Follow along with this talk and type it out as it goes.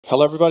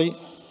Hello, everybody.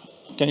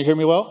 Can you hear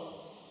me well?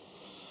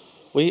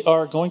 We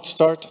are going to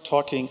start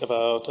talking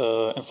about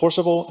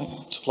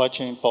enforceable supply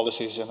chain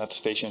policies and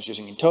attestations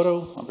using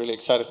in-Toto. I'm really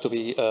excited to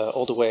be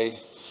all the way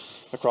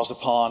across the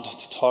pond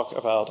to talk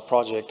about a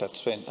project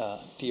that's been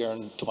dear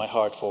to my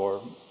heart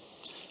for,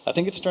 I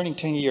think it's turning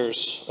 10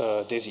 years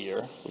this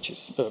year, which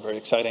is very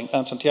exciting.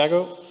 I'm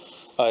Santiago.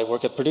 I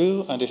work at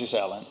Purdue, and this is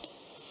Alan.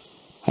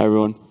 Hi,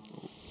 everyone.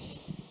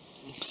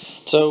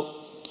 So,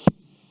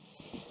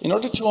 in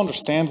order to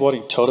understand what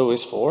in-Toto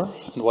is for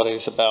and what it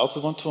is about,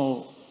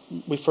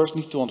 we first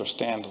need to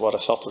understand what a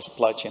software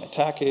supply chain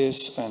attack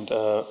is. And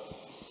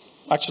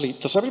actually,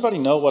 does everybody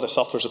know what a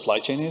software supply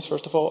chain is,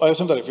 first of all? I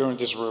assume that if you're in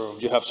this room,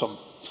 you have some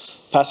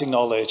passing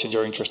knowledge and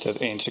you're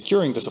interested in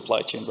securing the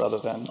supply chain rather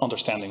than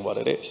understanding what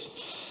it is.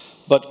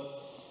 But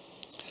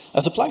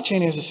a supply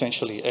chain is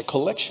essentially a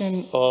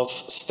collection of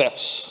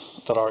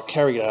steps that are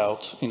carried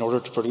out in order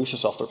to produce a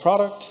software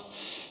product.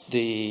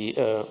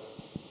 The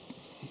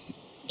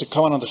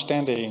common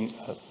understanding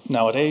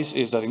nowadays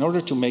is that in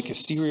order to make a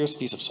serious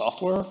piece of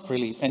software,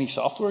 really any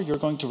software, you're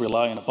going to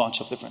rely on a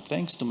bunch of different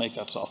things to make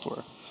that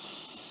software.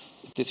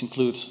 This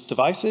includes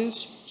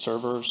devices,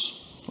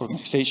 servers,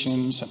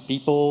 organizations, and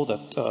people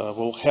that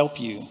will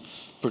help you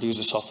produce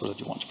the software that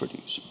you want to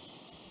produce.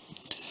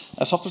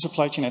 A software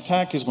supply chain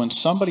attack is when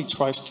somebody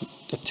tries to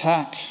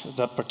attack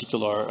that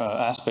particular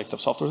aspect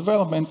of software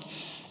development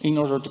in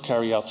order to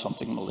carry out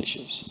something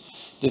malicious.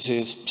 This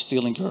is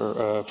stealing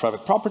your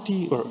private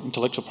property or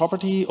intellectual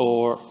property,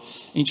 or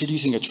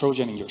introducing a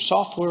Trojan in your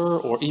software,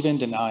 or even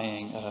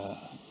denying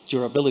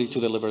your ability to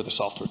deliver the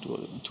software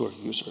to our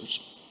users.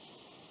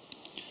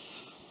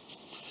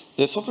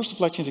 The software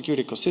supply chain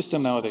security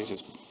ecosystem nowadays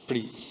is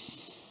pretty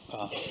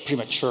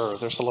mature.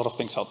 There's a lot of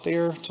things out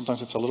there.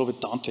 Sometimes it's a little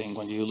bit daunting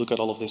when you look at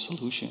all of the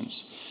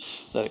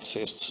solutions that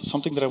exist.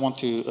 Something that I want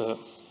to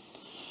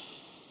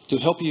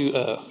help you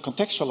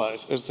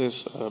contextualize is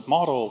this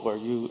model where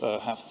you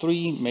have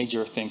three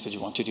major things that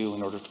you want to do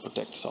in order to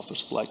protect the software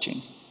supply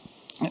chain.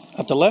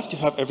 At the left, you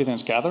have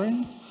evidence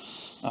gathering.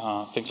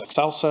 Things like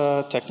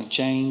SLSA, Tech and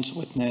Chains,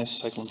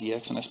 Witness,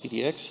 CycloneDX, and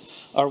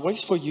SPDX are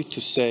ways for you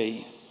to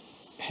say,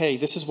 hey,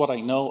 this is what I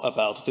know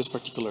about this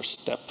particular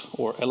step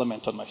or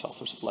element on my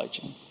software supply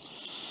chain.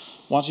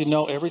 Once you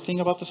know everything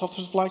about the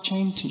software supply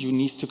chain, you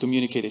need to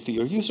communicate it to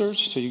your users.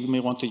 So you may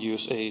want to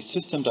use a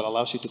system that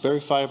allows you to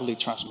verifiably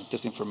transmit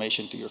this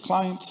information to your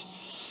clients.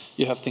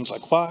 You have things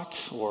like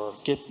WAC or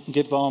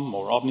Gitbom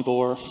or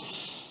Omnivore.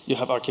 You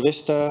have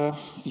Archivista,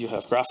 you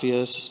have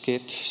Graphius,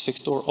 Skit,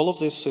 Sixtor. All of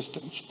these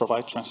systems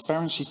provide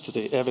transparency to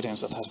the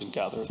evidence that has been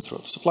gathered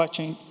throughout the supply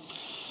chain.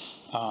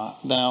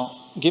 Now,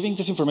 giving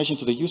this information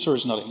to the user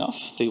is not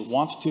enough. They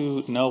want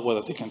to know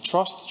whether they can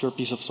trust your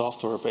piece of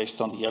software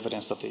based on the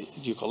evidence that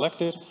you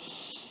collected.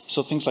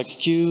 So things like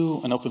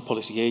Q, an open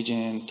policy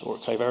agent, or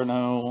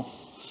Kyverno.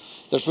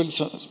 There's really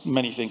so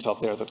many things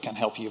out there that can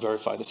help you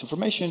verify this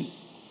information,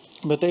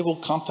 but they will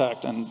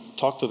contact and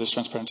talk to these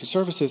transparency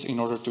services in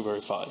order to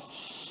verify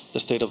the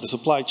state of the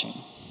supply chain.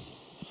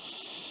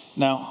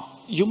 Now,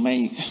 you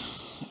may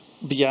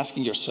be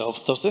asking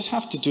yourself, does this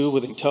have to do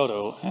with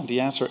in-Toto? And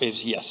the answer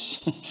is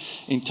yes.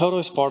 in-Toto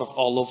is part of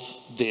all of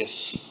these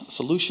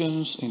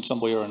solutions in some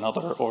way or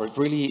another, or it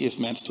really is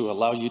meant to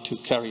allow you to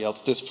carry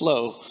out this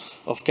flow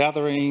of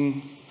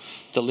gathering,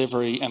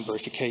 delivery, and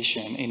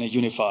verification in a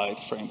unified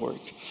framework.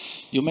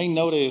 You may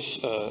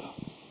notice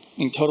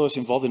in-Toto is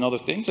involved in other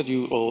things that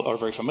you all are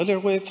very familiar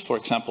with. For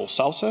example,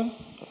 SLSA.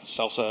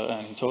 SLSA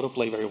and in-Toto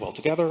play very well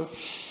together.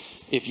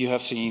 If you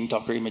have seen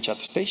Docker image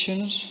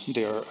attestations,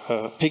 they're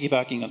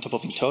piggybacking on top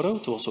of in-Toto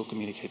to also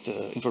communicate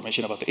the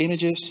information about the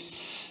images.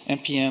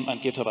 NPM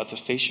and GitHub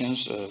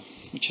attestations,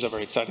 which is a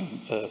very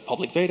exciting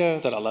public beta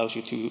that allows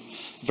you to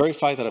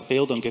verify that a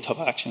build on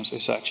GitHub Actions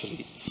is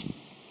actually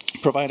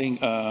providing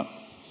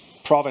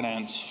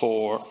provenance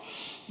for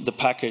the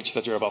package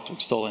that you're about to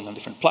install in a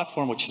different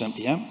platform, which is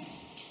NPM.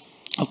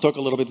 I'll talk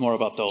a little bit more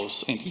about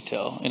those in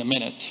detail in a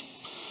minute.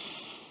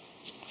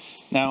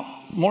 Now,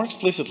 more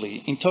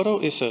explicitly,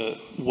 in-Toto is a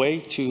way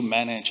to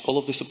manage all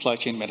of the supply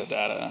chain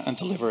metadata and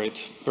deliver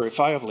it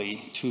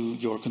verifiably to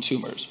your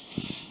consumers.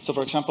 So,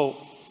 for example,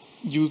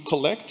 you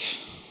collect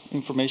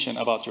information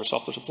about your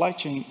software supply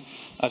chain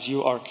as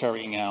you are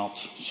carrying out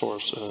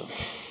source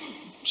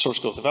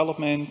code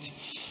development,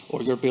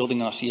 or you're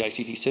building a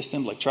CI/CD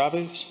system like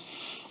Travis,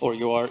 or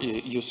you are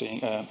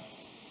using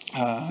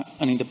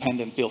an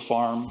independent build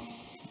farm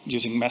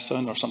using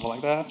Meson or something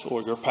like that,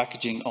 or you're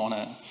packaging on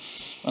a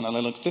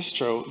Linux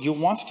distro. You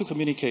want to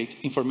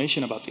communicate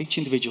information about each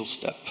individual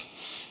step.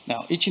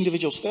 Now, each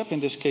individual step in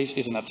this case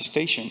is an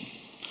attestation,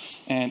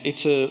 and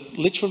it's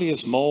literally a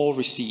small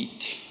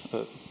receipt,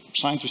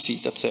 signed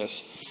receipt that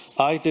says,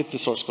 I did the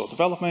source code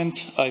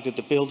development, I did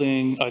the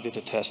building, I did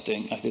the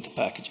testing, I did the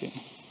packaging.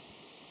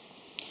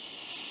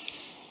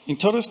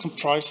 in-Toto is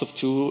comprised of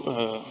two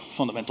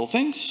fundamental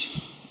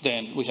things.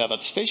 Then we have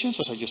attestations,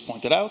 as I just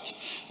pointed out,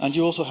 and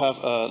you also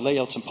have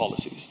layouts and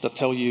policies that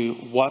tell you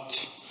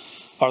what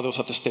are those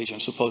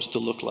attestations supposed to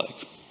look like.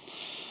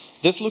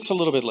 This looks a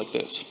little bit like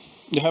this.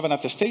 You have an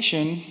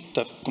attestation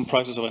that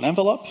comprises of an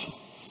envelope,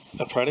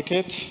 a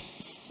predicate,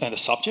 and a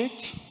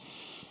subject.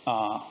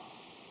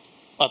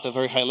 At a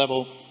very high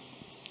level,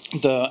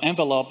 the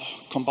envelope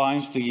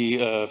combines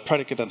the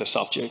predicate and the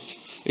subject.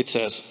 It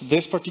says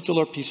this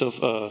particular piece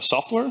of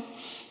software,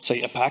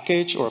 say a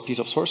package or a piece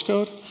of source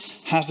code,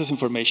 has this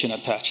information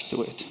attached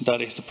to it.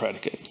 That is the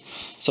predicate.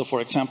 So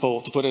for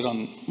example, to put it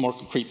on more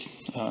concrete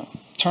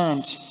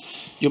terms,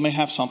 you may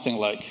have something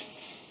like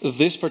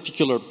this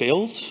particular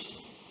build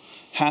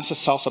has a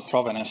SLSA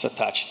provenance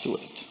attached to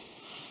it.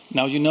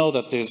 Now you know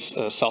that this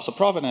SLSA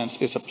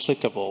provenance is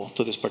applicable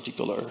to this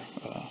particular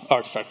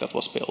artifact that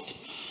was built.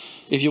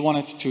 If you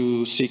wanted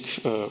to seek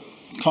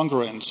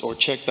congruence or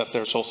check that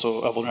there's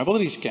also a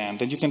vulnerability scan,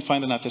 then you can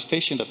find an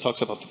attestation that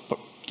talks about the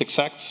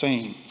exact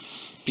same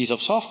piece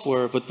of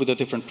software, but with a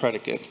different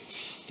predicate.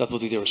 That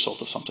would be the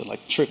result of something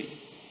like Trivy.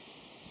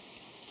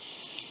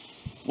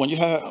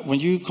 When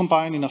you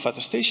combine enough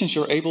attestations,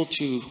 you're able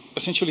to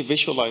essentially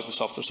visualize the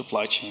software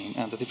supply chain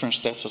and the different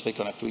steps as they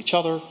connect to each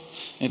other.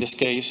 In this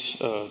case,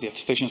 the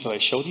attestations that I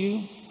showed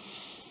you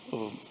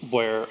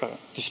were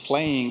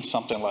displaying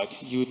something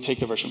like you take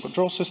the version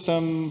control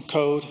system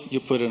code, you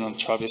put it on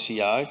Travis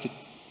CI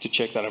to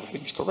check that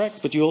everything is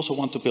correct, but you also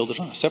want to build it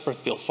on a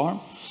separate build farm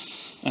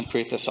and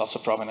create the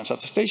SLSA provenance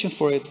attestation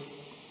for it.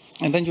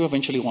 And then you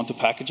eventually want to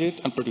package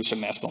it and produce a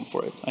NASBOM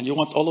for it. And you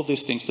want all of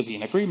these things to be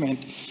in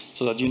agreement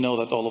so that you know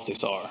that all of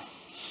these are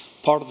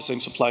part of the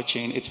same supply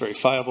chain. It's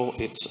verifiable,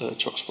 it's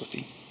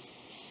trustworthy.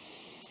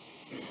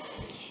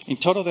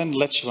 in-Toto then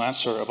lets you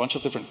answer a bunch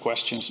of different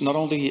questions, not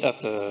only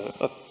at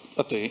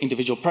the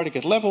individual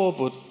predicate level,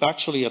 but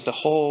actually at the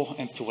whole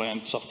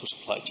end-to-end software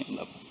supply chain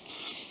level.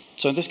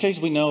 So in this case,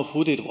 we know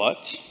who did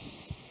what.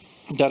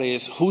 That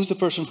is, who's the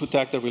person who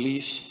tagged the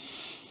release,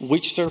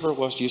 which server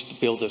was used to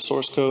build the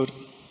source code,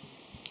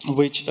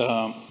 which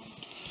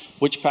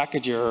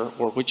packager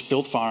or which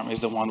build farm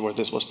is the one where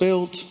this was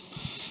built,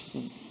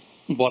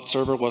 what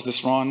server was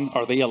this run,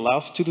 are they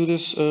allowed to do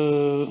this,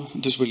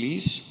 this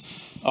release?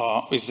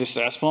 Is this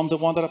SBOM the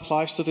one that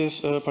applies to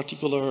this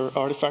particular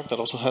artifact that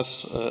also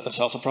has a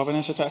SLSA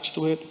provenance attached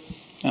to it,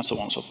 and so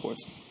on and so forth.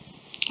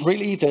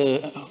 Really,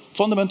 the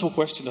fundamental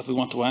question that we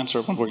want to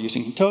answer when we're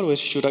using in-Toto is,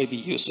 should I be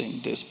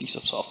using this piece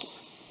of software?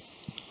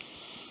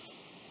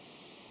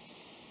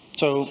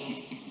 So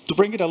to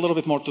bring it a little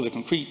bit more to the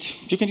concrete,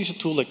 you can use a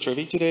tool like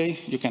Trivy today.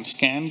 You can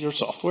scan your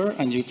software,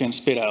 and you can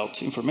spit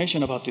out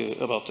information about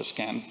the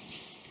scan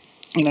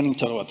in an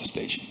in-Toto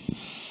attestation.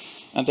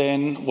 And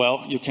then,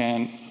 well, you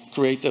can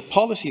create a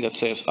policy that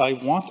says, I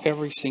want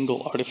every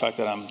single artifact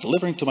that I'm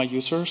delivering to my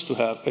users to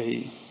have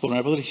a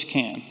vulnerability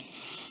scan.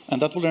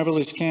 And that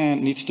vulnerability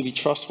scan needs to be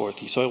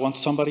trustworthy. So I want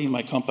somebody in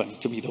my company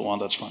to be the one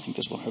that's running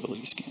this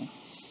vulnerability scan.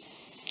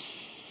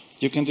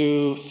 You can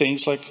do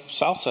things like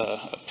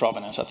SLSA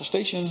provenance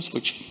attestations,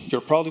 which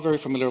you're probably very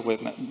familiar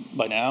with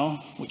by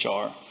now, which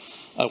are,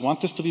 I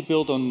want this to be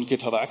built on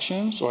GitHub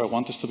Actions, or I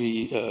want this to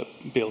be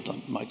built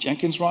on my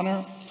Jenkins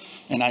runner,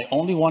 and I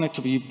only want it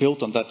to be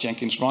built on that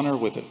Jenkins runner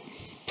with a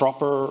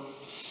proper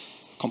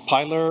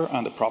compiler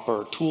and the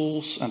proper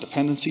tools and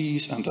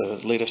dependencies and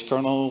the latest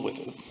kernel with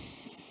the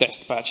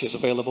best patches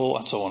available,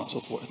 and so on and so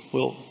forth.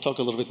 We'll talk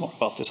a little bit more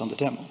about this on the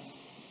demo.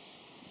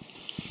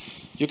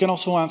 You can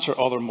also answer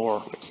other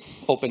more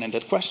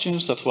open-ended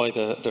questions. That's why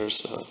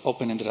there's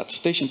open-ended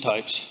attestation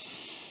types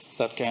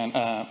that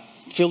can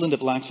fill in the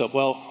blanks of,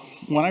 well,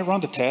 when I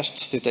run the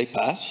tests, did they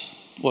pass?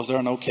 Was there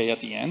an OK at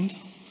the end?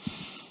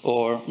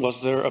 Or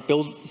was there a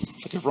build,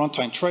 like a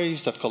runtime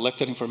trace that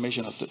collected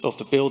information of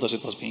the build as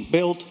it was being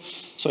built?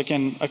 So I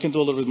can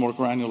do a little bit more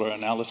granular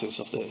analysis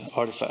of the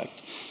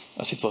artifact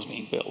as it was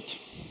being built.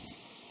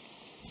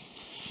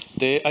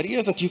 The idea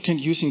is that you can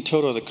use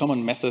in-Toto as a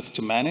common method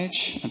to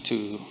manage and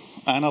to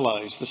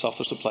analyze the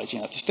software supply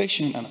chain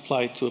attestation and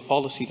apply it to a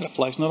policy that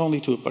applies not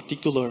only to a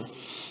particular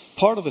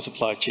part of the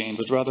supply chain,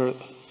 but rather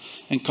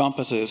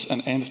encompasses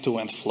an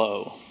end-to-end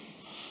flow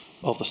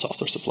of the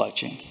software supply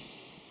chain.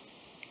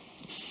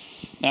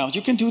 Now,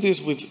 you can do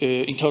this with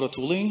in-Toto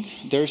tooling.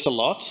 There's a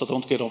lot, so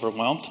don't get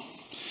overwhelmed.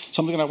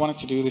 Something that I wanted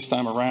to do this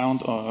time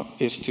around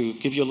is to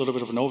give you a little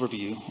bit of an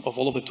overview of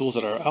all of the tools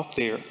that are out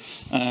there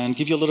and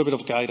give you a little bit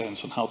of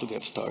guidance on how to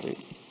get started.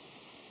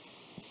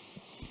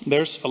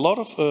 There's a lot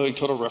of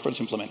in-Toto reference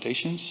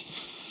implementations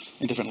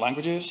in different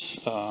languages.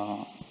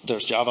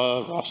 There's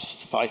Java,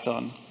 Rust,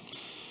 Python,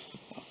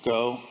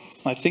 Go.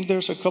 I think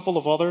there's a couple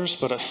of others,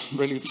 but I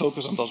really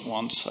focus on those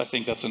ones. I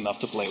think that's enough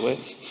to play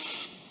with.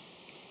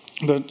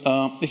 But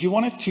if you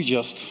wanted to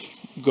just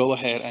go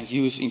ahead and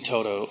use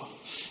in-Toto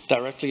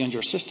directly on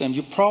your system,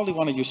 you probably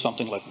want to use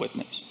something like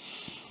Witness.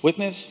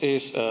 Witness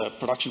is a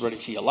production-ready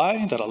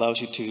CLI that allows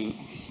you to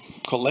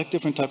collect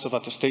different types of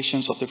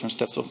attestations of different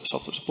steps of the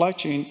software supply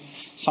chain,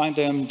 sign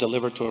them,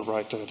 deliver to a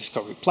right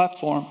discovery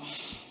platform,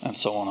 and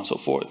so on and so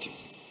forth.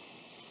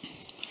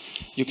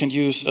 You can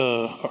use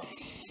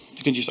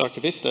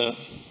Archivista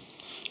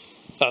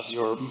as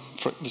your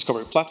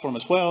discovery platform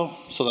as well,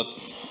 so that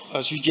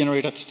as you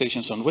generate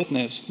attestations on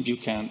Witness, you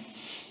can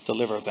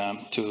deliver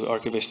them to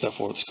Archivista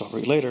for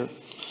discovery later.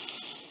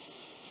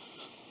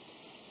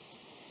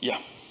 Yeah.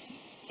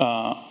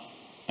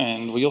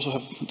 And we also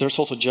have, there's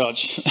also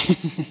Judge,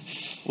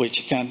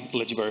 which can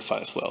let you verify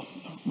as well.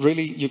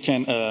 Really, you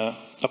can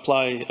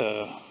apply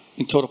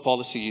in-Toto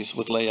policies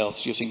with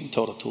layouts using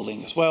in-Toto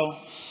tooling as well.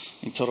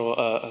 In-Toto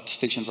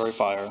Attestation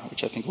Verifier,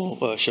 which I think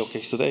we'll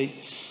showcase today,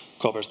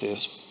 covers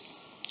this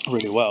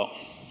really well.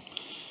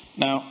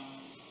 Now,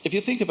 if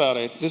you think about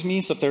it, this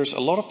means that there's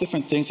a lot of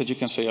different things that you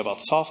can say about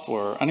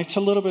software, and it's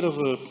a little bit of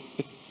a,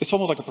 it's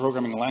almost like a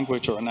programming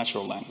language or a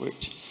natural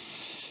language.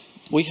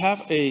 We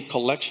have a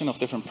collection of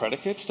different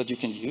predicates that you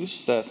can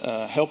use that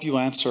help you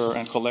answer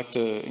and collect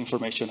the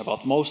information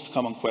about most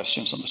common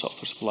questions on the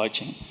software supply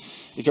chain.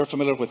 If you're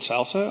familiar with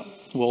SLSA,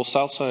 well,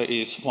 SLSA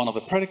is one of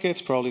the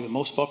predicates, probably the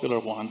most popular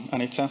one,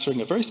 and it's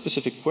answering a very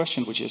specific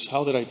question, which is,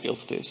 how did I build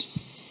this?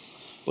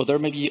 But there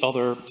may be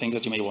other things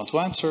that you may want to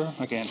answer,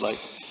 again, like,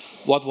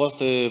 what was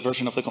the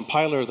version of the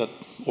compiler that,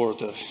 or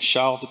the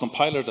SHA of the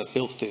compiler that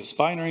built this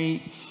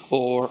binary,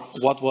 or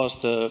what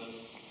was the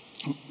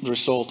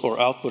result or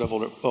output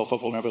of a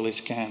vulnerability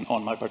scan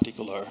on my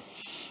particular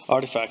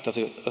artifact as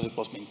it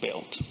was being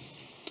built.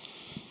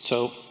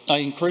 So I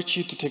encourage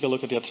you to take a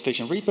look at the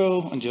attestation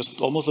repo and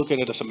just almost look at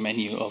it as a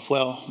menu of,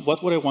 well,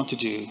 what would I want to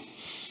do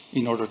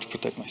in order to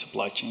protect my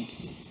supply chain?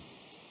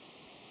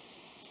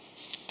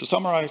 To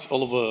summarize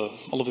all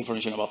of the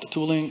information about the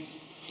tooling,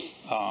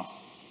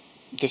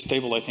 this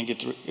table, I think it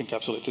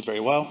encapsulates it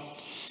very well.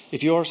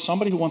 If you are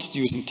somebody who wants to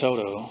use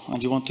in-Toto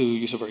and you want to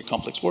use a very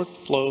complex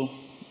workflow,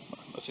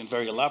 that's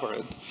very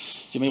elaborate,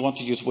 you may want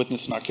to use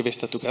Witness and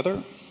Archivista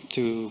together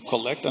to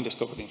collect and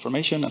discover the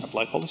information and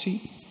apply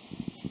policy.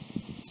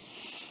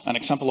 An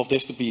example of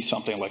this could be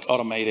something like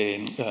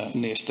automating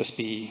NIST SP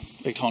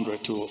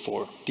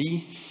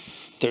 800-204D.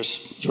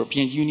 There's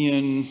European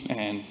Union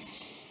and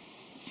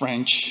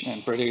French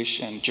and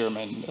British and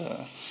German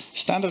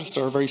standards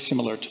that are very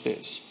similar to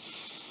this.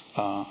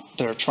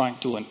 They're trying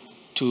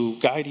to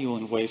guide you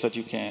in ways that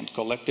you can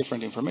collect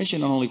different information,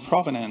 not only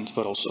provenance,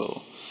 but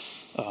also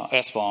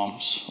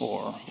SBOMs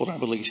or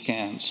vulnerability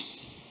scans,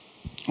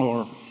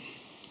 or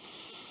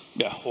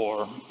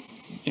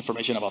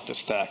information about the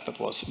stack that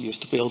was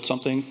used to build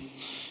something.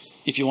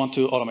 If you want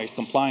to automate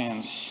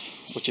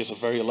compliance, which is a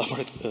very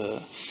elaborate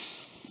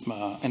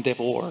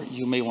endeavor,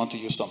 you may want to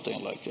use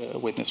something like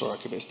Witness or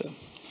Archivista.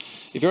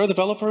 If you're a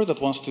developer that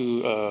wants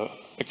to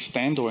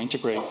extend or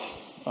integrate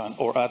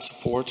or add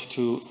support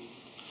to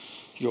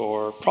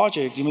your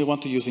project, you may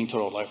want to use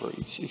in-Toto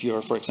libraries. If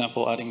you're, for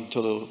example, adding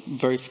in-Toto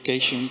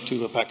verification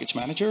to a package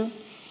manager,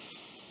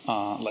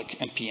 like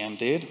NPM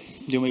did,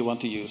 you may want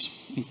to use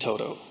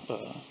in-Toto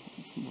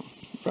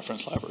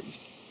reference libraries.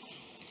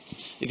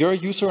 If you're a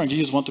user and you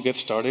just want to get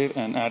started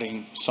and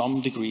adding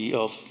some degree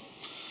of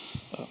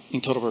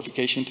in-Toto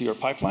verification to your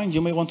pipeline,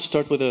 you may want to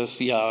start with a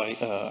CI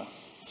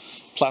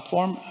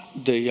platform.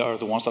 They are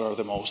the ones that are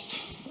the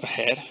most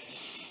ahead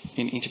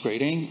in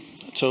integrating.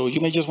 So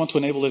you may just want to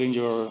enable it in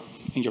your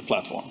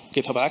platform.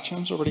 GitHub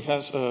Actions already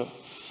has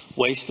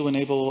ways to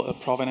enable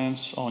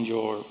provenance on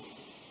your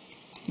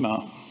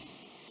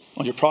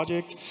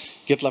project.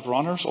 GitLab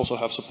runners also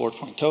have support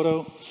for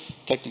in-Toto.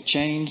 Technic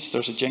Chains,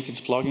 there's a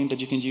Jenkins plugin that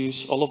you can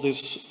use. All of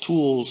these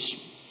tools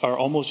are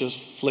almost just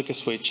flick a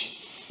switch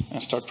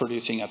and start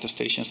producing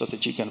attestations that the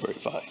G can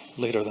verify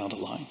later down the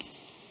line.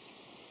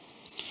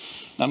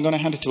 Now I'm going to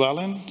hand it to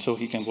Alan so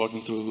he can walk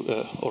me through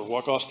or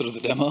walk us through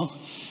the demo.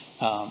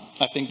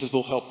 I think this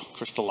will help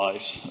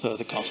crystallize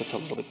the concept a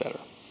little bit better.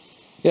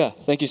 Yeah,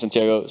 thank you,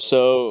 Santiago.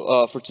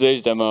 So for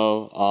today's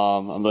demo,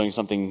 I'm doing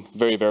something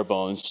very bare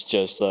bones,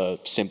 just a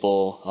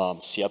simple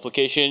C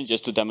application,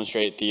 just to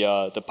demonstrate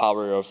the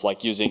power of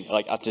using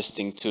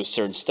attesting to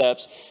certain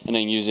steps, and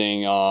then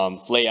using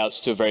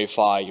layouts to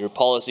verify your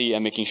policy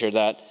and making sure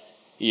that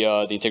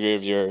the integrity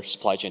of your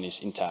supply chain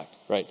is intact,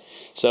 right?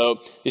 So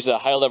this is a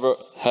high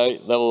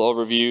level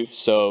overview.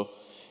 So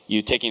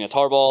you take in a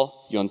tarball,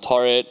 you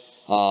untar it,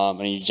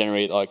 and you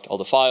generate all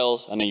the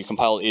files, and then you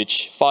compile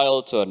each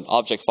file to an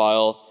object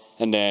file,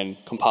 and then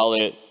compile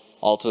it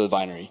all to the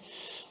binary.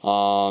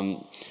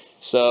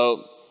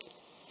 So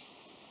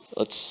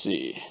let's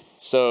see.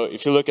 So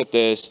if you look at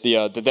this,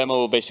 the demo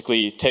will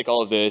basically take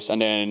all of this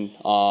and then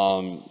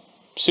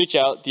switch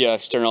out the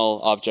external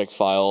object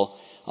file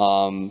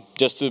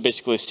just to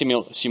basically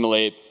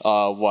simulate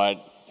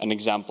what an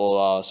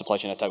example supply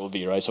chain attack would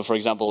be, right? So for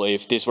example,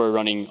 if this were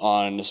running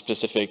on a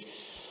specific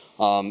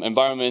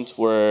environment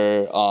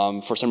where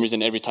for some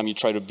reason every time you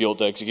try to build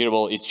the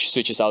executable, it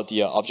switches out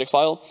the object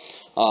file,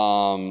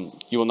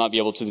 you will not be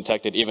able to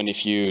detect it even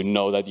if you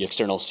know that the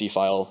external C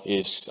file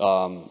is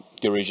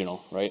the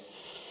original, right?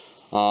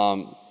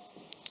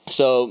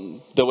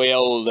 So the way I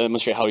will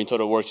demonstrate how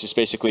in-Toto works is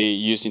basically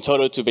use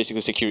in-Toto to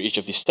basically secure each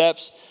of these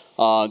steps.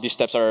 These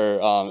steps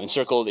are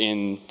encircled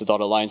in the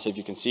dotted lines, if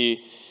you can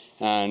see,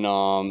 and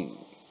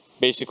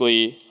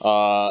basically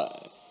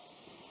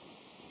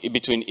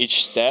between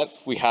each step,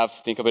 we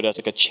think of it as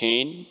like a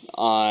chain.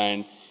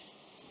 And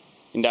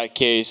in that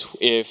case,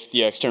 if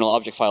the external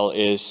object file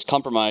is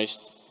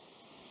compromised,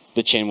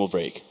 the chain will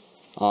break.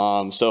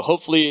 So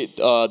hopefully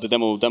the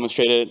demo will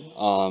demonstrate it.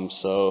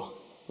 So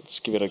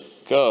let's give it a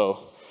go.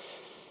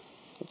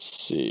 let's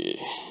see.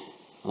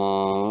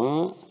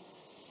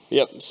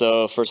 Yep,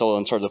 so first of all,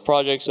 I'll start the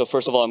project. So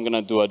first of all, I'm going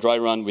to do a dry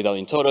run without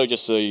in-Toto,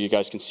 just so you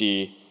guys can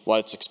see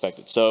what's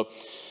expected. So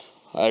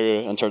I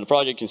enter the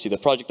project, you can see the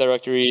project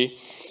directory,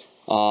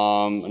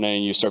 and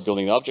then you start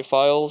building the object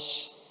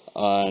files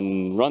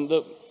and run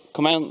the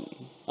command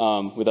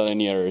without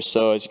any errors.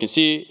 So as you can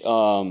see,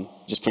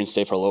 just print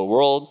save for hello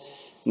world.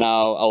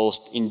 Now I will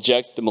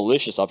inject the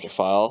malicious object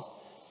file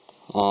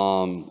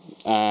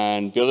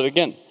and build it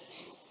again.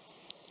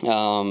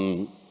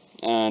 And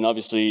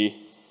obviously,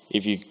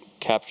 if you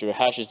capture the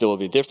hashes, they will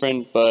be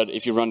different, but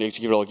if you run the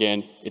executable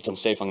again, it's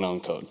unsafe unknown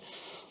code.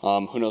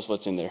 Who knows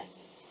what's in there?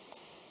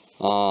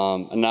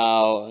 And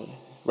now,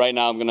 right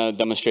now, I'm going to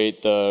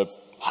demonstrate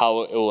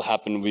how it will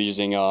happen with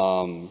using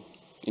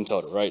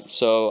in-Toto, right?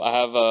 So I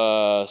have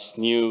a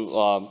new,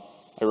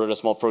 I wrote a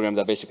small program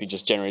that basically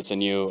just generates a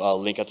new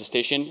link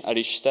attestation at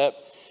each step.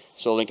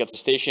 So link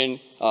attestation,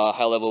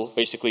 high level,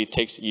 basically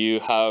takes, you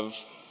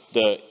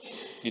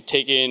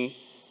take in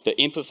the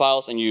input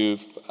files and you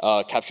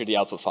capture the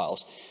output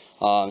files.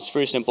 It's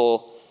pretty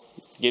simple.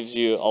 Gives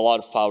you a lot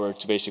of power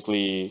to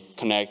basically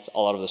connect a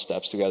lot of the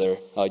steps together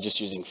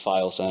just using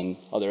files and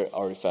other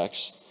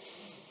artifacts.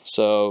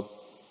 So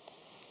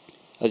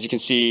as you can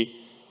see,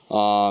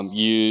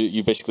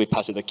 you basically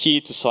pass it a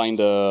key to sign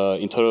the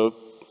in-Toto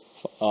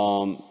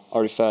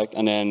artifact,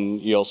 and then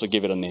you also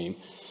give it a name.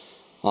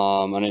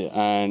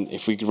 And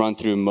if we run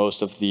through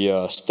most of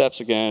the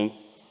steps again,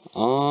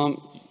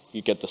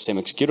 you get the same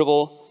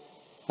executable.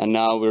 And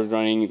now we're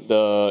running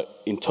the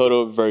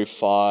in-Toto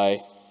verify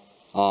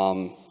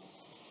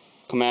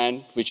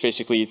command, which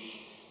basically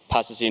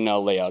passes in a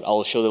layout.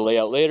 I'll show the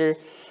layout later.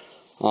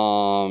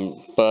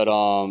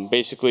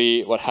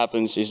 Basically what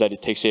happens is that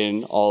it takes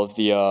in all of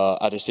the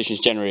attestations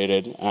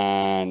generated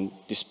and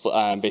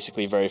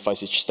basically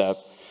verifies each step.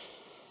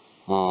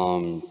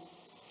 And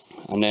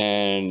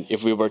then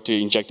if we were to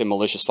inject a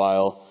malicious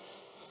file,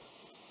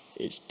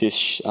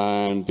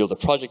 and build a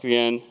project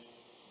again,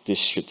 this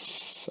should,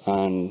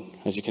 and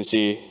as you can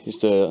see, it's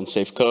the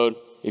unsafe code.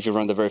 If you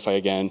run the verify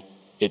again,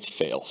 it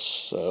fails.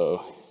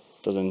 So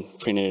it doesn't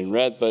print it in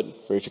red, but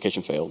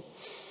verification failed.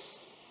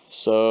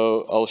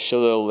 So I'll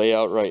show the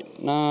layout right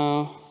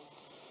now.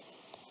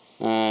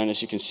 And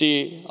as you can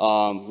see,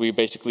 we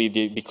basically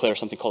declare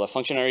something called a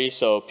functionary,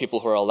 so people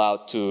who are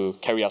allowed to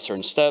carry out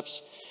certain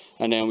steps.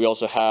 And then we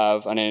also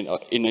have, and then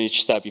in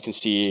each step you can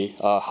see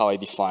how I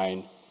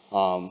define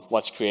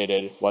what's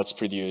created, what's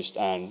produced,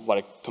 and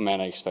what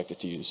command I expect it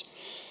to use.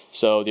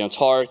 So the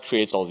untar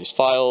creates all these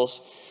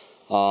files.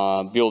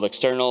 Build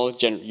external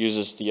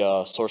uses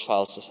the source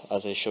files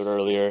as I showed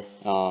earlier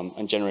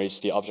and generates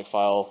the object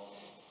file.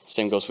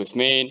 Same goes with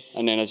main.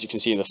 And then as you can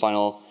see in the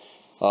final,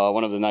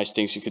 one of the nice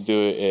things you could do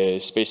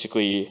is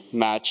basically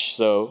match.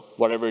 So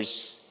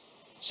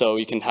so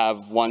you can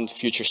have one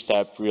future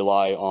step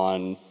rely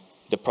on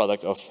the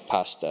product of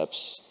past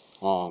steps.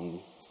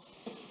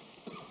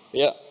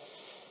 Yeah.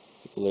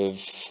 I believe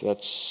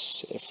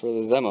that's it for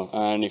the demo.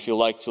 And if you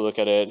like to look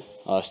at it,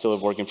 still a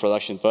work in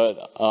production.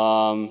 But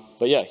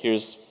yeah,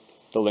 here's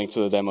the link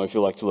to the demo if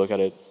you like to look at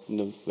it in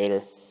the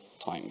later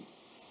time.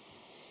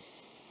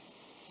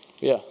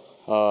 Yeah,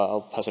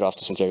 I'll pass it off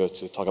to Santiago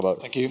to talk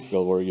about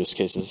real world use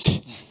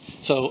cases.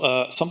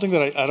 So something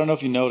that I don't know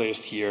if you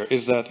noticed here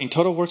is that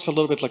in-Toto works a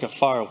little bit like a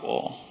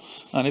firewall.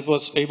 And it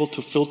was able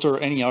to filter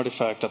any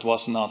artifact that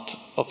was not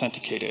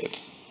authenticated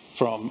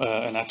from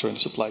an actor in the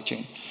supply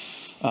chain.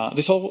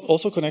 This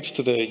also connects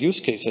to the use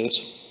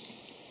cases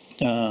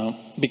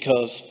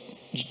because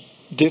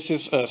this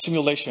is a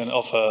simulation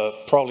of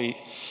probably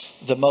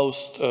the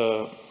most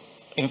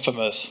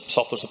infamous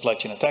software supply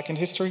chain attack in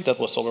history. That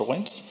was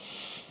SolarWinds,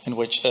 in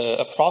which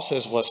a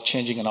process was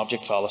changing an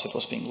object file as it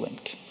was being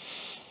linked.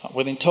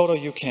 With in-Toto,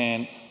 you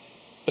can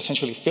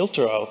essentially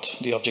filter out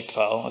the object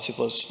file as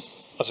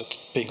it's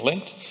being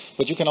linked,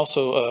 but you can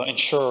also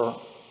ensure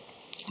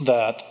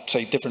that,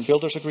 say, different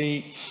builders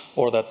agree,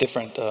 or that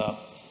different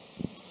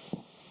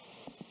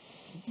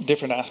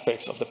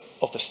aspects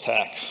of the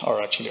stack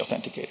are actually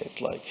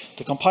authenticated, like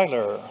the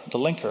compiler, the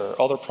linker,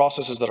 other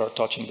processes that are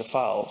touching the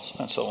files,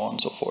 and so on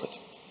and so forth.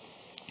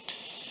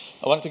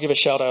 I wanted to give a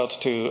shout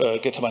out to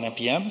GitHub and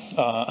NPM.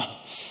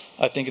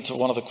 I think it's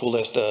one of the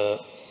coolest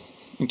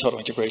in-Toto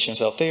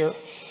integrations out there.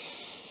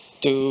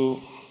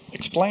 To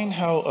explain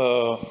how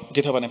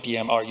GitHub and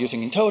NPM are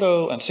using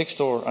in-Toto and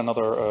Sigstore and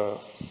other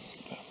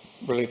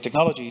related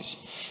technologies,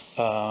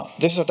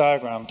 this is a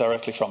diagram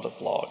directly from the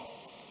blog.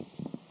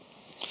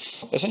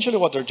 Essentially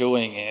what they're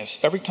doing is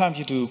every time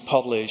you do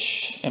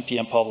publish,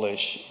 npm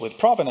publish with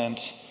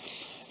provenance,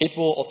 it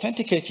will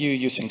authenticate you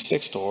using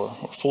Sigstore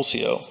or full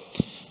CO,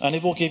 and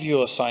it will give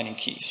you a signing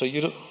key. So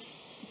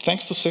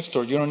thanks to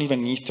Sigstore, you don't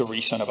even need to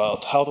reason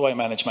about how do I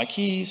manage my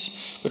keys,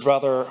 but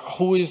rather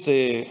who is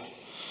the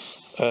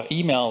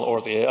email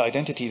or the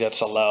identity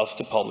that's allowed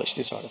to publish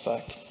this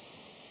artifact.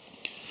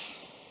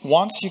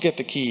 Once you get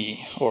the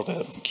key or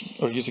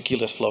use the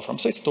keyless flow from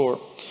Sigstore,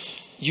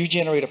 you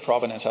generate a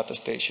provenance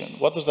attestation.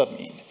 What does that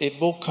mean? It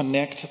will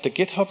connect the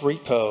GitHub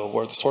repo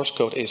where the source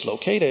code is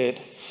located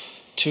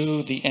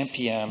to the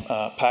NPM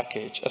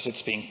package as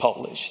it's being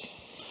published.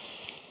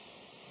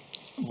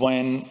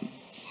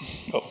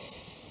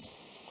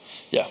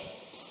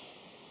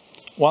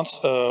 Once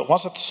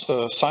it's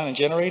signed and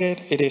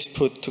generated, it is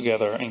put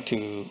together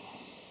into.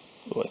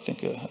 I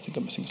think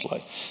I'm missing a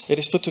slide. It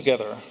is put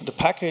together. The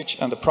package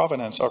and the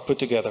provenance are put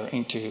together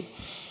into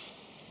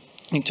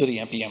the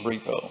NPM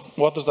repo.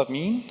 What does that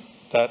mean?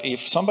 That if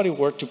somebody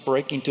were to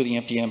break into the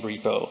NPM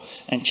repo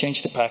and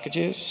change the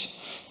packages,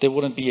 they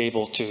wouldn't be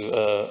able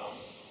to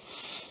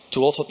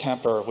also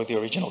tamper with the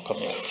original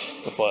commit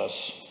that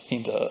was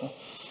in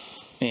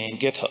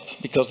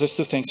GitHub, because these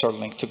two things are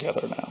linked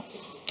together now.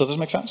 Does this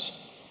make sense?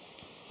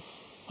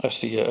 I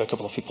see a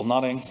couple of people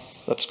nodding.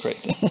 That's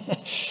great.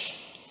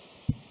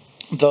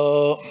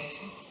 The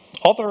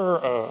other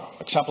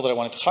example that I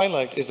wanted to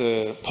highlight is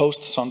the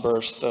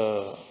post-SUNBURST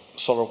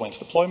SolarWinds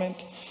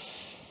deployment.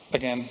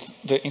 Again,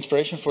 the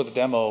inspiration for the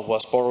demo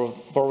was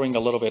borrowing a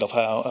little bit of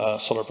how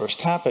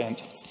SolarBurst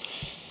happened.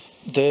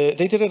 They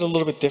did it a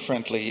little bit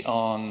differently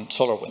on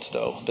SolarWinds,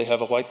 though. They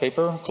have a white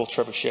paper called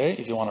Trebuchet,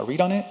 if you want to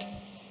read on it.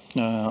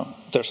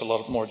 There's a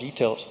lot more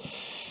details.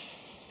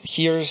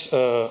 Here's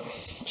a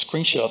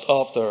screenshot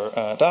of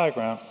their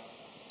diagram.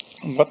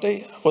 What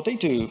they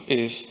do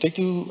is they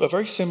do a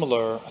very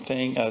similar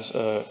thing as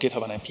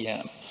GitHub and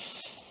NPM.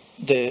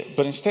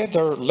 But instead,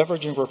 they're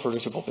leveraging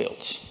reproducible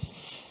builds.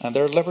 And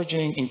they're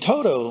leveraging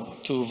in-Toto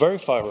to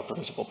verify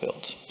reproducible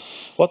builds.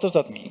 What does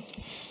that mean?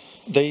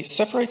 They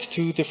separate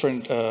two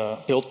different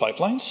build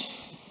pipelines,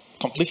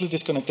 completely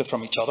disconnected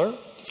from each other,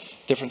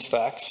 different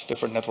stacks,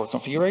 different network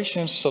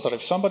configurations, so that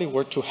if somebody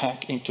were to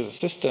hack into the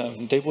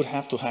system, they would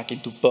have to hack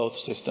into both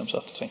systems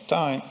at the same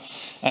time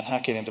and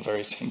hack it in the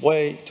very same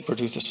way to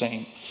produce the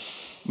same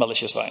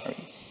malicious binary.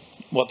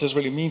 What this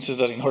really means is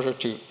that in order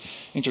to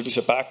introduce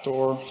a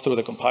backdoor through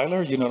the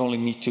compiler, you not only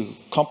need to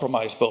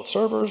compromise both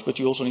servers, but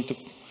you also need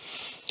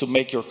to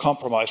make your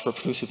compromise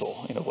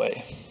reproducible in a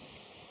way.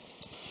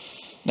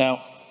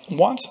 Now,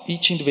 once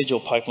each individual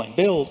pipeline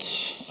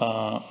builds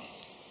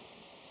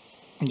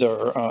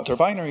their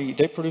binary,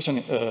 they produce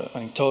an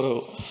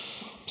in-Toto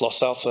plus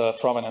SLSA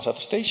provenance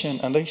attestation,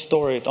 and they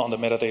store it on the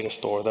metadata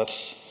store.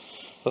 That's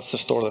the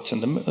store that's in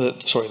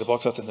the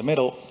box that's in the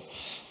middle.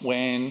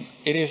 When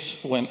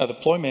a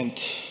deployment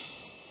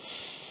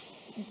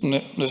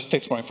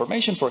takes more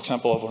information, for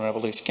example, a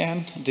vulnerability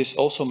scan, this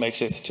also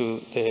makes it to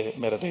the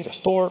metadata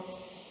store.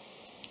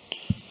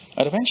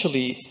 And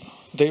eventually,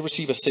 they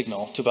receive a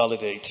signal to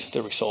validate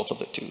the result of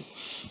the two.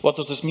 What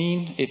does this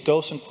mean? It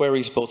goes and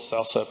queries both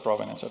SLSA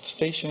provenance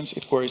attestations.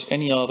 It queries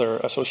any other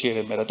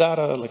associated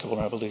metadata, like a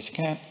vulnerability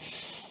scan,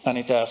 and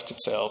it asks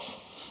itself,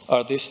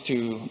 are these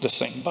two the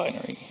same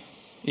binary?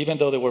 Even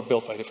though they were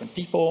built by different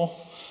people,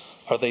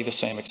 are they the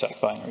same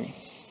exact binary?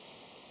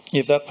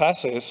 If that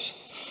passes,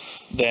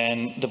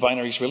 then the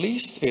binary is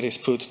released. It is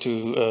put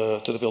to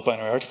the build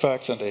binary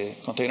artifacts and the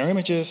container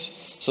images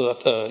so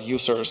that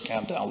users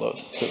can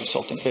download the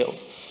resulting build.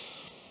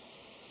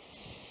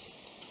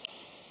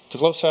 To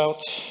close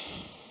out,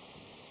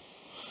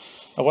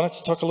 I wanted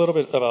to talk a little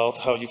bit about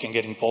how you can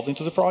get involved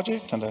into the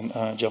project and then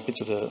jump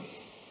into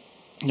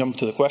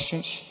the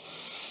questions.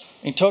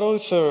 in-Toto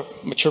is a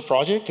mature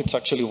project. It's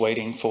actually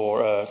waiting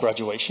for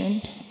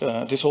graduation.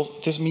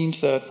 This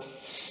means that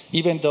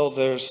even though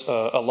there's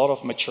a lot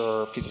of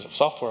mature pieces of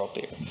software out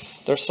there,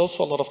 there's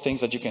also a lot of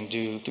things that you can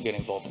do to get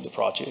involved in the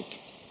project.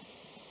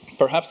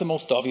 Perhaps the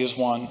most obvious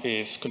one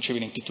is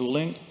contributing to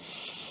tooling.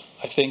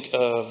 I think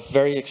a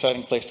very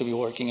exciting place to be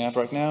working at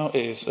right now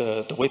is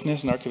the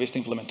Witness and Archivist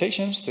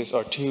implementations. These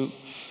are two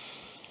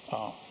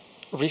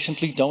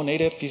recently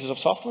donated pieces of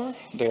software.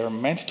 They are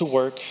meant to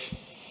work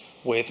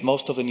with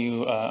most of the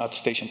new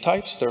attestation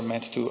types. They're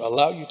meant to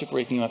allow you to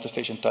create new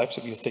attestation types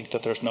if you think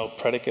that there's no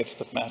predicates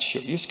that match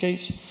your use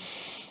case.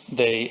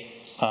 They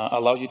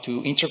allow you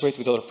to integrate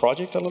with other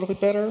projects a little bit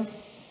better.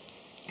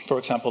 For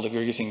example, if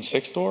you're using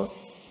Sigstore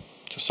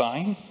to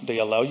sign, they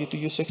allow you to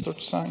use Sigstore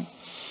to sign.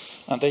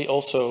 And they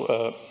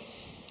also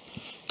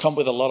come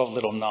with a lot of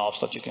little knobs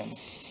that you can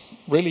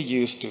really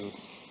use to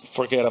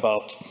forget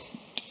about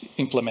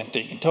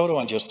implementing in-Toto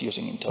and just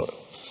using in-Toto.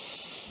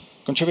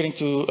 Contributing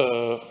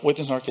to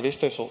Witness and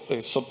Archivist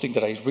is something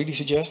that I really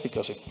suggest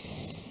because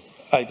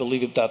I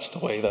believe that that's the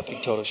way that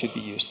in-Toto should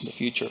be used in the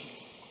future.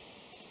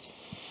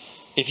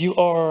 If you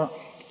are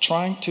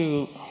trying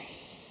to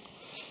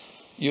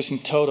use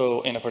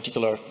in-Toto in a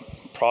particular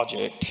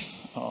project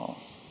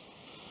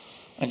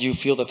and you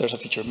feel that there's a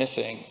feature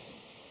missing,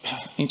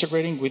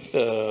 integrating with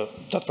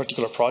that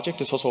particular project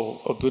is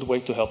also a good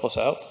way to help us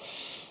out.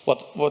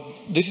 What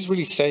this is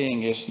really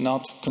saying is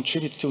not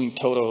contribute to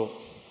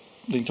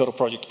the in-Toto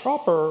project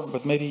proper,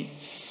 but maybe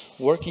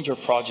work in your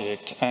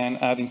project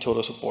and add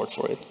in-Toto support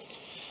for it.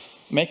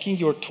 Making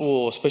your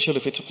tool, especially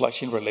if it's supply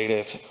chain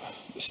related,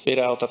 spit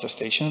out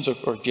attestations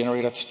or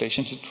generate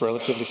attestations is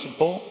relatively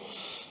simple.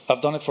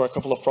 I've done it for a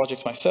couple of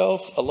projects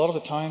myself. A lot of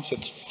the times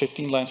it's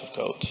 15 lines of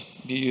code.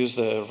 You use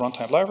the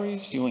runtime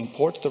libraries, you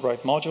import the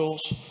right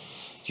modules,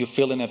 you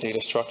fill in a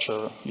data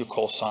structure, you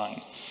call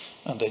sign,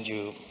 and then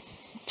you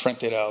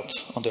print it out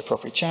on the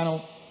appropriate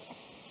channel.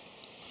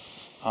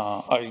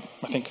 I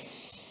think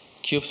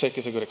kubesec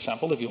is a good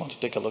example. If you want to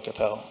take a look at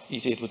how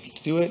easy it would be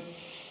to do it,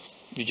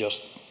 you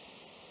just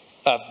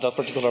add that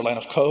particular line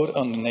of code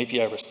on an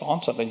API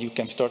response, and then you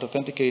can start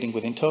authenticating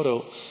within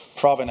in-Toto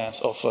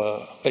provenance of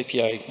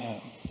API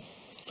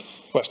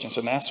questions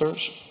and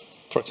answers,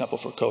 for example,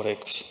 for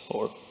codecs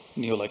or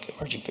new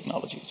emerging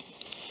technologies.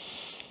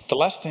 The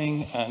last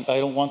thing, and I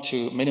don't want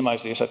to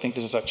minimize this, I think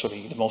this is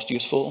actually the most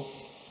useful,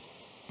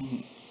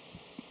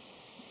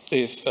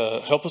 is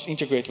help us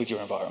integrate with your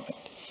environment.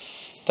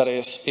 That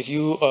is, if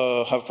you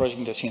have a project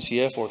in the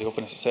CNCF or the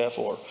OpenSSF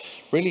or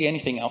really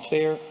anything out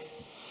there,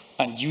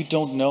 and you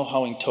don't know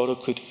how in-Toto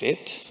could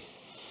fit,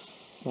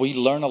 we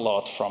learn a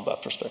lot from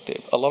that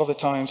perspective. A lot of the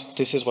times,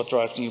 this is what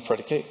drives new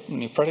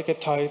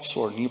predicate types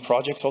or new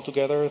projects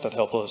altogether that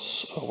help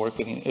us work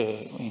with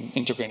in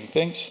integrating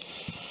things.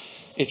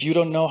 If you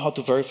don't know how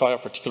to verify a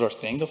particular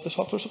thing of the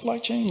software supply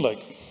chain,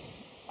 like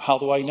how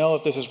do I know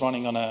if this is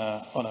running on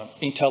a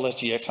Intel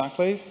SGX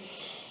enclave?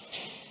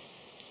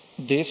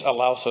 This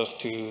allows us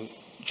to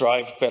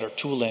drive better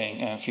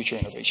tooling and future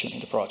innovation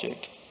in the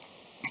project.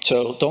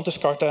 So don't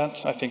discard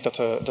that. I think that's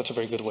a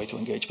very good way to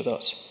engage with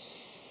us.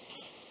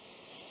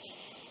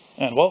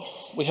 And well,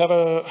 we have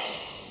a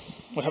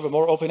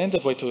more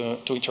open-ended way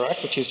to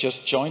interact, which is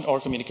just join our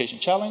communication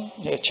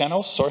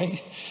channels.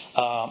 Sorry.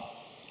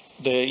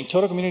 The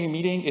in-Toto community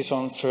meeting is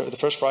on the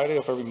first Friday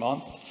of every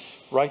month.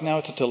 Right now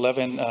it's at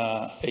 11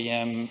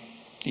 a.m.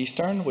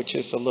 Eastern, which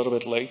is a little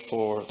bit late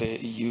for the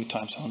EU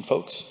time zone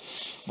folks.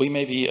 We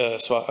may be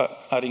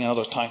adding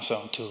another time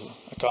zone to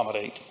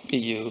accommodate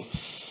EU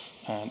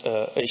and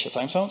Asia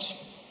time zones.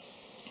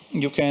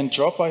 You can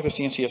drop by the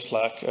CNCF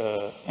Slack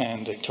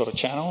and the in-Toto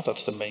channel.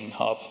 That's the main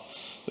hub.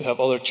 We have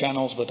other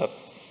channels, but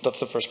that's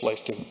the first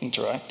place to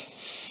interact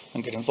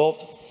and get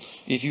involved.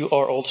 If you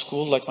are old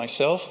school like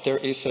myself, there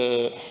is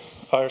a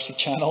IRC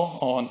channel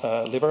on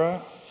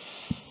Libera.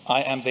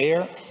 I am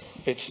there.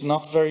 It's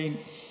not very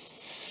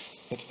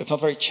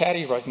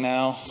chatty right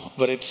now,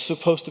 but it's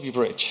supposed to be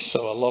bridge.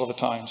 So a lot of the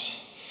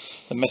times,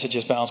 the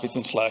messages bounce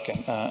between Slack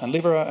and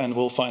Libera, and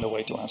we'll find a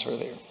way to answer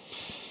there.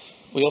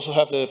 We also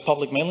have the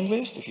public mailing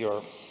list. If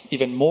you're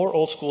even more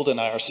old school than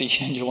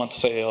IRC and you want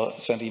to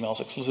send emails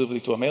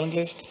exclusively to a mailing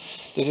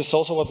list, this is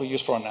also what we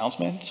use for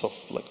announcements of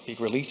big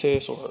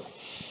releases or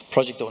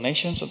project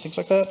donations and things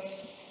like that.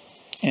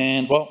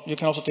 And well, you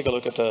can also take a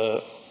look at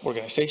the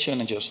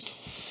organization and just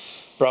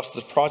browse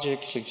the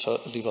projects,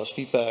 leave us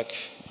feedback,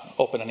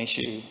 open an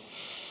issue,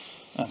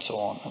 and so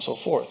on and so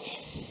forth.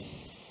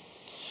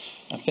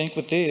 I think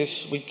with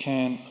this, we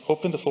can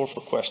open the floor for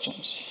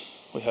questions.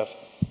 We have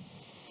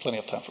plenty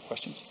of time for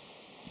questions.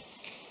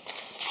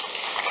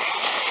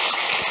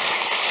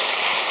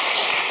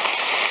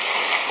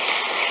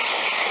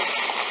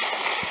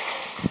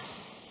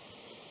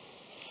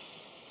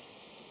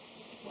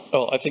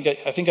 Oh, I think I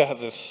have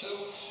this. So,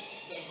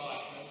 don't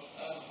mind,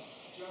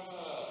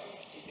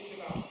 do you think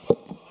about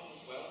runtime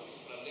as well? This is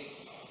kind of link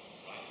time,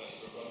 right? But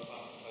it's a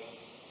runtime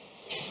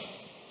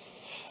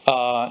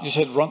component. You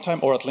said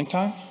runtime or at link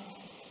time?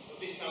 Well,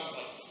 this sounds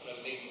like kind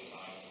of link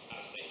time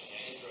attestation.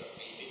 Yeah? Are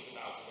you thinking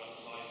about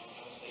runtime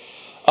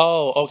attestation?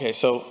 Oh, okay.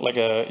 So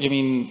you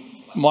mean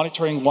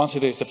monitoring once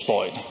it is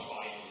deployed?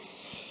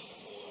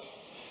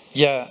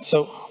 Yeah.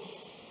 So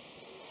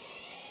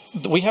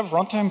we have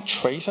runtime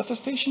trace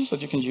attestations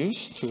that you can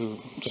use to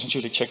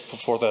essentially check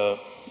for the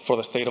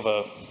state of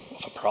a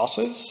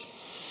process.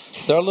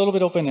 They're a little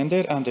bit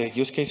open-ended, and the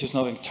use case is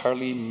not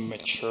entirely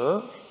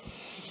mature.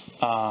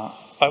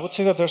 I would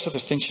say that there's a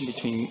distinction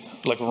between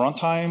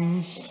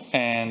runtime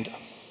and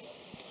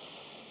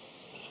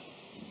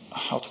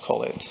how to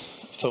call it.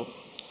 So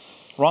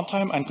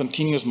runtime and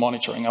continuous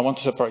monitoring, I want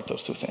to separate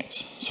those two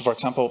things. So for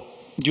example,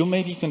 you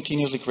may be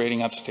continuously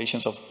creating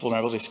attestations of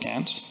vulnerability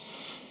scans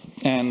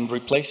and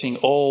replacing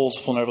old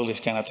vulnerability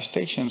scan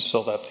attestations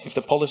so that if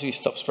the policy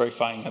stops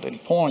verifying at any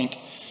point,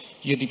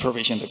 you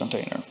deprovision the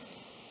container.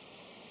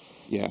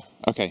 Yeah,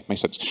 okay,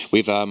 makes sense.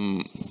 We've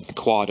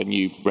acquired a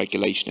new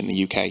regulation in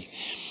the UK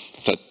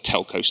for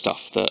telco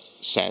stuff that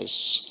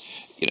says,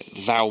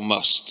 thou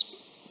must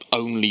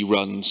only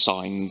run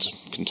signed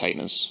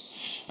containers.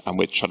 And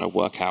we're trying to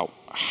work out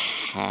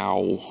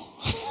how.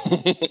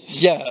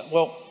 Yeah,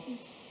 well,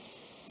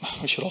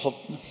 we should also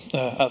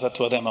add that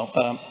to a demo.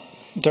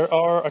 There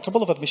are a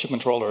couple of admission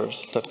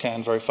controllers that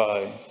can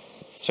verify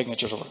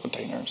signatures over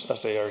containers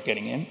as they are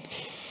getting in.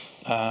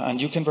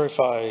 And you can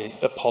verify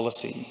a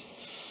policy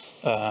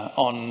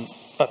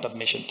at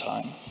admission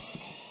time.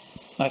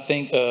 I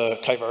think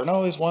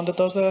Kyverno is one that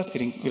does that.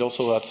 It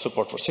also adds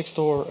support for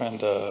SIGSTOR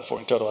and for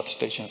in-Toto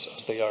attestations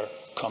as they are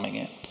coming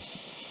in.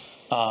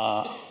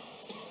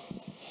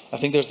 I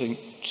think there's the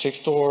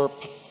SIGSTOR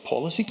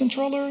policy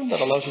controller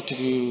that allows you to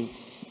do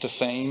the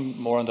same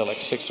more on the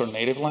SIGSTOR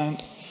native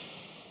land.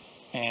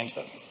 And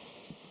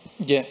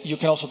yeah, you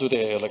can also do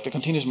the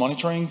continuous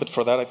monitoring, but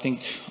for that I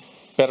think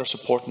better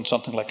support in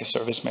something like a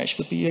service mesh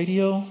would be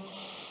ideal.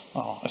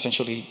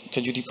 Essentially,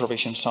 can you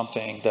deprovision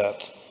something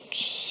that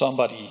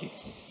somebody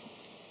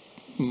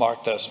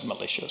marked as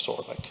malicious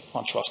or like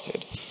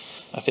untrusted.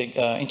 I think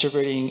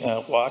integrating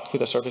WAC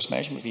with a service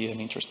mesh would be an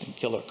interesting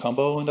killer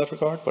combo in that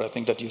regard, but I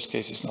think that use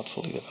case is not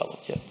fully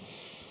developed yet.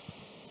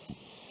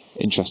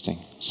 Interesting.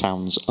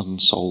 Sounds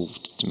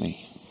unsolved to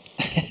me.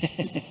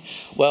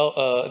 Well,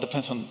 it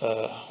depends on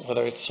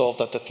whether it's solved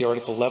at the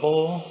theoretical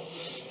level,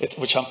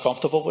 which I'm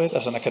comfortable with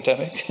as an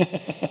academic,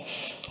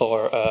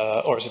 or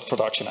is it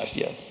productionized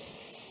yet?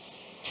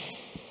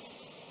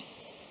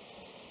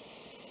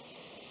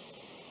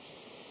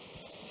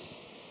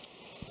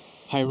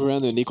 Hi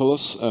everyone,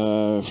 Nicholas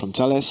from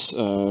Thales.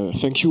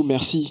 Thank you,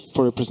 merci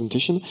for your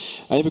presentation.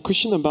 I have a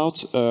question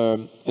about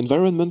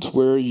environment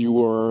where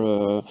you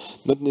are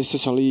not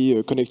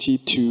necessarily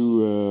connected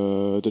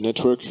to the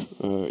network,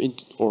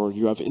 or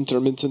you have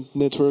intermittent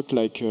network.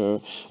 Like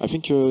I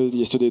think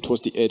yesterday it was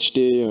the Edge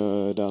Day.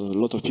 There are a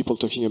lot of people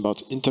talking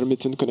about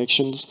intermittent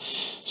connections.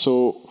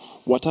 So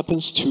what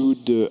happens to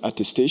the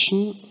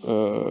attestation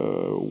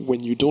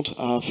when you don't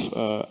have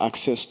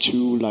access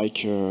to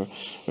like a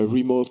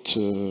remote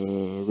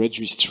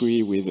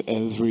registry with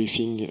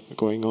everything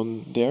going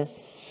on there?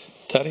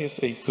 That is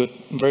a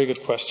very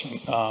good question.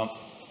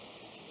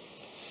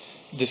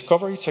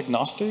 Discovery is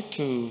agnostic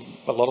to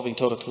a lot of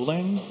in-Toto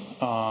tooling.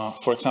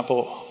 For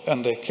example,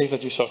 in the case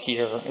that you saw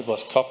here, it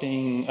was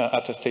copying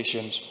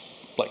attestations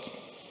like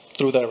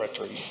through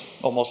directory,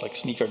 almost like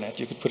SneakerNet.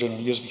 You could put it on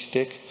a USB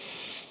stick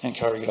and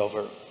carry it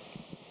over.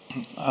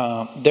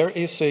 There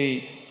is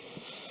a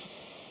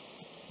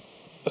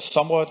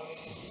somewhat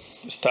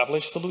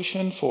established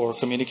solution for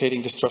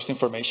communicating this trust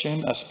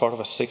information as part of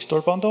a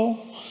 6-store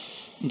bundle.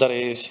 That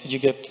is, you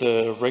get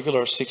the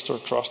regular 6-store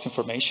trust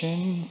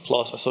information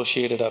plus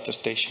associated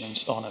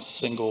attestations on a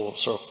single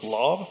sort of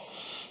blob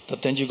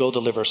that then you go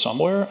deliver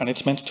somewhere, and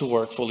it's meant to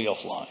work fully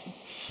offline.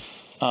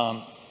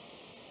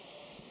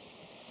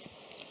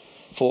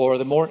 For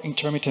the more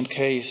intermittent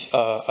case,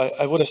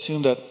 I would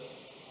assume that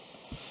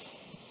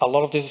a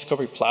lot of these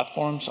discovery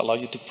platforms allow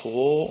you to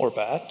pull or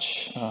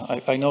batch.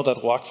 I know that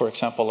WAC, for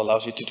example,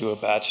 allows you to do a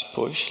batch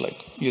push. Like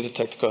you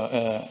detect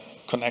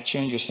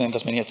connection, you send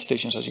as many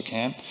attestations as you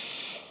can,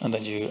 and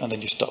then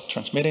you stop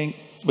transmitting.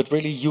 But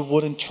really, you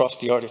wouldn't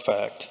trust the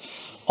artifact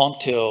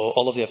until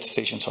all of the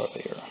attestations are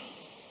there.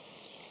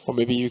 Or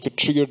maybe you could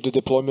trigger the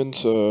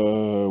deployment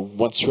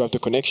once you have the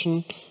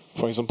connection.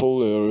 For example,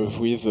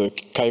 with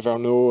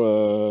Kyverno,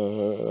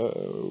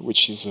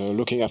 which is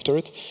looking after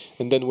it,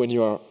 and then when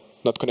you are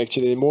not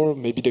connected anymore,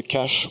 maybe the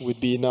cache would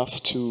be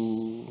enough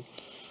to...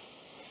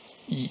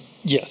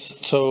 Yes,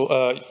 so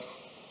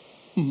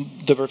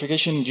the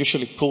verification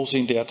usually pulls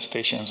in the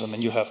attestations, and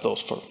then you have those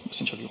for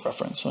essentially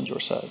reference on your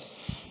side,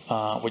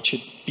 which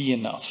should be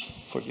enough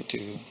for you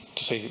to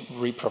say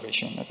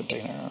re-provision a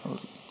container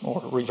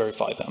or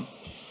re-verify them.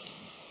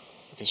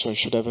 Okay, so I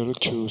should have a look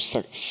to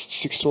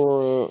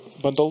 6-store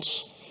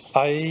bundles?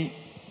 I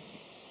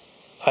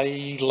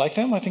like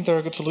them. I think they're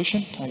a good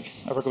solution. I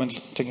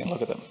recommend taking a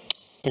look at them.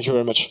 Thank you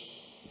very much.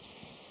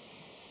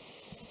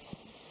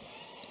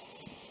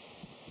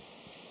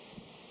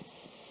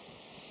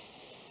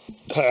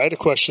 Hi, I had a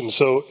question.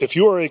 So if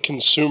you are a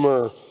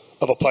consumer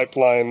of a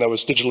pipeline that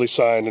was digitally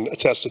signed and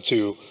attested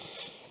to,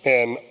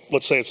 and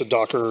let's say it's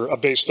a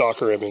base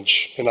Docker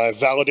image, and I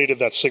validated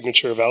that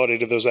signature,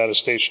 validated those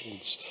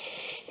attestations,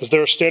 is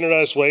there a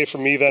standardized way for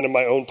me then in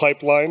my own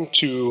pipeline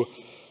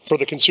for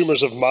the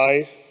consumers of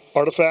my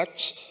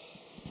artifacts,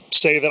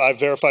 say that I've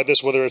verified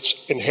this, whether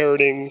it's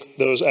inheriting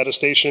those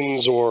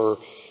attestations or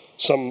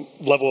some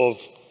level of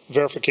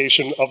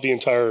verification of the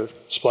entire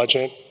supply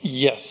chain?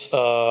 Yes,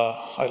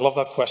 I love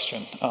that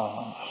question.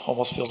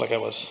 Almost feels like I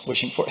was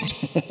wishing for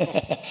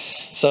it.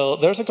 So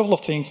there's a couple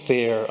of things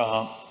there.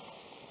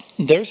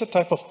 There's a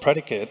type of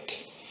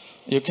predicate.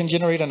 You can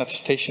generate an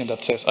attestation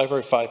that says, I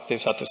verified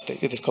this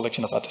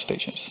collection of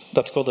attestations.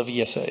 That's called a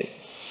VSA.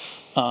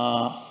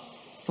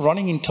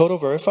 Running in-Toto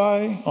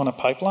verify on a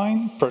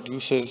pipeline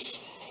produces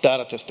that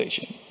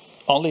attestation,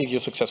 only if you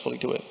successfully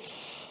do it.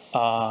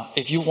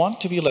 If you want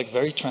to be like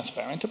very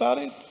transparent about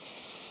it,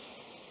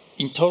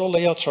 in-Toto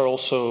layouts are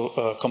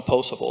also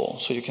composable.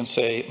 So you can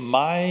say,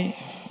 my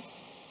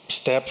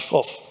step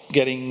of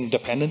getting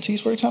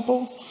dependencies, for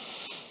example,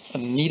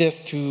 needed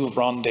to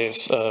run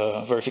this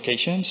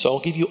verification. So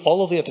I'll give you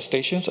all of the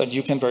attestations, and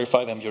you can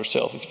verify them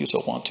yourself if you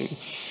so want to.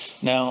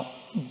 Now,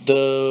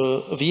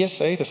 the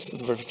VSA,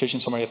 the verification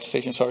summary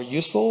attestations, are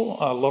useful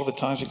a lot of the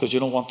times because you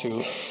don't want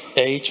to,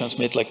 A,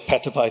 transmit like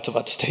petabytes of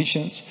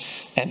attestations,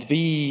 and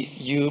B,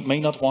 you may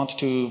not want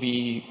to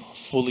be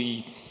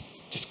fully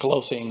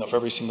disclosing of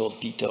every single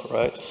detail,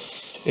 right?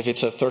 If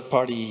it's a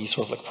third-party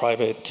sort of like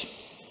private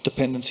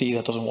dependency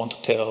that doesn't want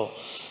to tell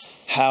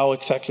how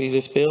exactly it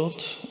is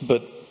built,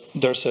 but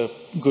there's a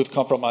good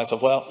compromise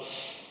of, well,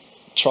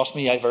 trust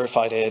me, I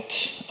verified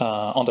it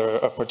under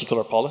a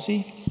particular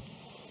policy.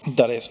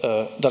 That is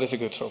a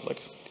good sort of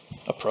like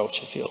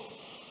approach, I feel.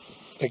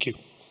 Thank you.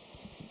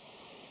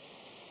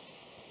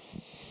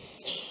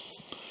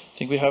 I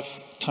think we have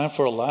time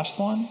for a last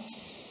one.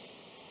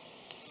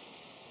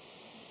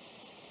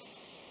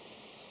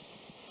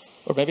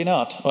 or maybe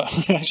not.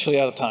 We're actually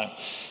out of time.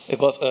 It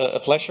was a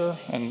pleasure,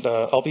 and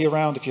I'll be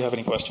around if you have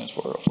any questions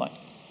for offline.